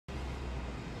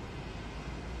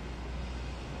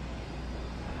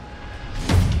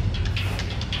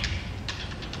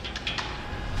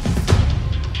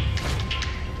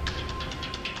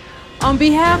On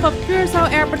behalf of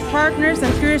Curaçao Airport Partners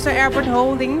and Curaçao Airport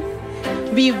Holding,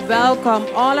 we welcome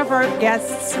all of our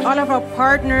guests, all of our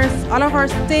partners, all of our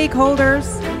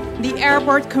stakeholders, the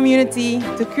airport community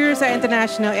to Curaçao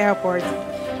International Airport.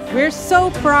 We're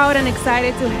so proud and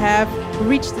excited to have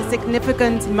reached a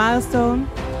significant milestone,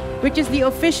 which is the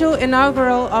official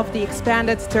inaugural of the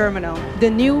expanded terminal, the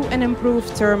new and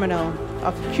improved terminal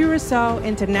of Curaçao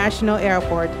International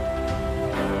Airport.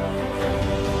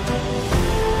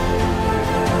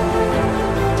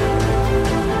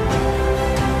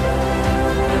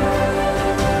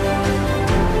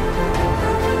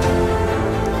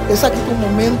 Es aquí un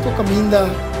momento que ainda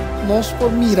nós por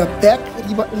mira back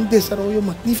arriba desarrollo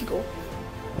magnífico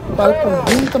para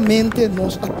conjuntamente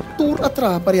nos atur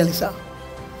atrás para realizar.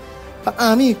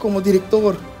 Para mim, como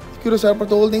diretor de Curaçao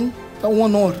Airport Holding, é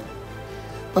honor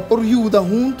para por ajudar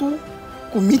junto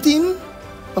com o team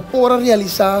para poder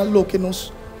realizar o que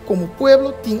nós como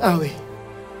pueblo tem a ver.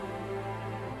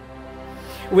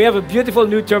 We have a beautiful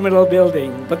new terminal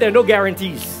building, but there are no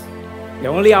guarantees.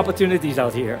 There are only opportunities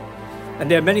out here. And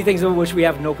there are many things over which we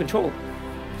have no control.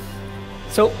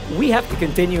 So we have to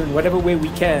continue in whatever way we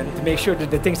can to make sure that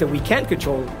the things that we can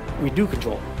control, we do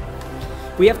control.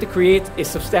 We have to create a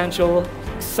substantial,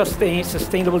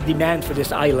 sustainable demand for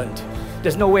this island.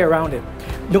 There's no way around it.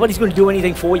 Nobody's going to do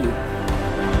anything for you.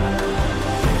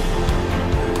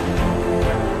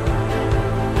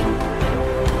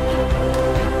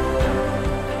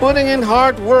 Putting in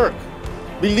hard work,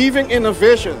 believing in a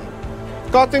vision,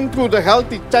 cutting through the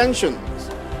healthy tensions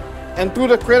and through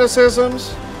the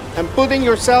criticisms, and putting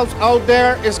yourselves out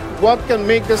there is what can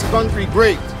make this country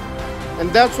great.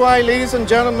 And that's why, ladies and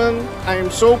gentlemen, I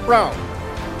am so proud.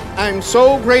 I am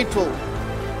so grateful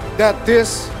that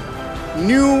this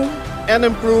new and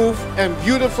improved and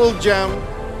beautiful gem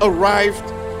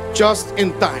arrived just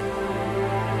in time.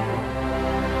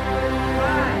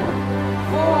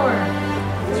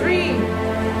 5, 4, 3,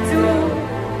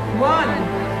 2,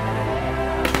 1.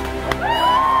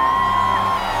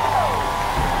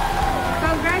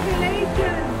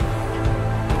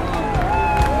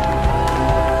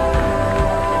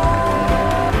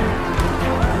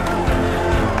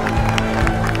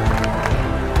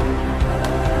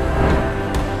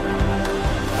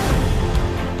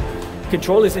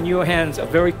 Control is in your hands of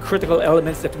very critical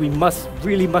elements that we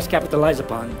really must capitalize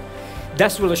upon.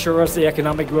 That will assure us the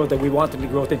economic growth that we want and the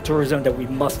growth in tourism that we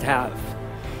must have.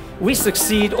 We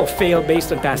succeed or fail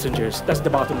based on passengers. That's the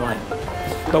bottom line.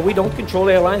 But we don't control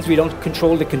airlines. We don't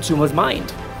control the consumer's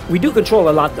mind. We do control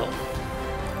a lot though.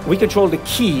 We control the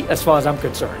key as far as I'm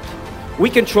concerned. We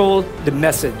control the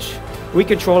message. We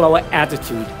control our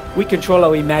attitude. We control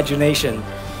our imagination.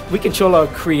 We control our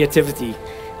creativity.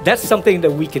 That's something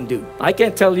that we can do. I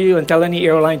can't tell you and tell any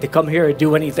airline to come here or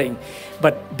do anything.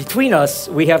 But between us,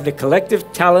 we have the collective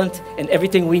talent and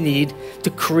everything we need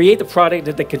to create a product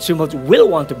that the consumers will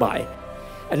want to buy.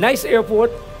 A nice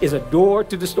airport is a door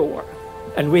to the store.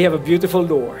 And we have a beautiful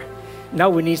door. Now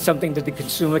we need something that the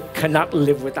consumer cannot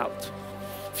live without.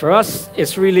 For us,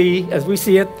 it's really, as we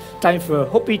see it, time for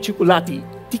Hopi Chocolati,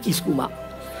 Tiki Skuma.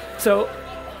 So,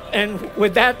 and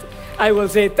with that, I will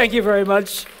say thank you very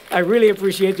much. I really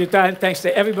appreciate your time. Thanks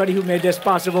to everybody who made this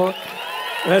possible.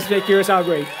 Let's make Curaçao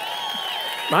great.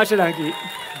 Mahasya danki.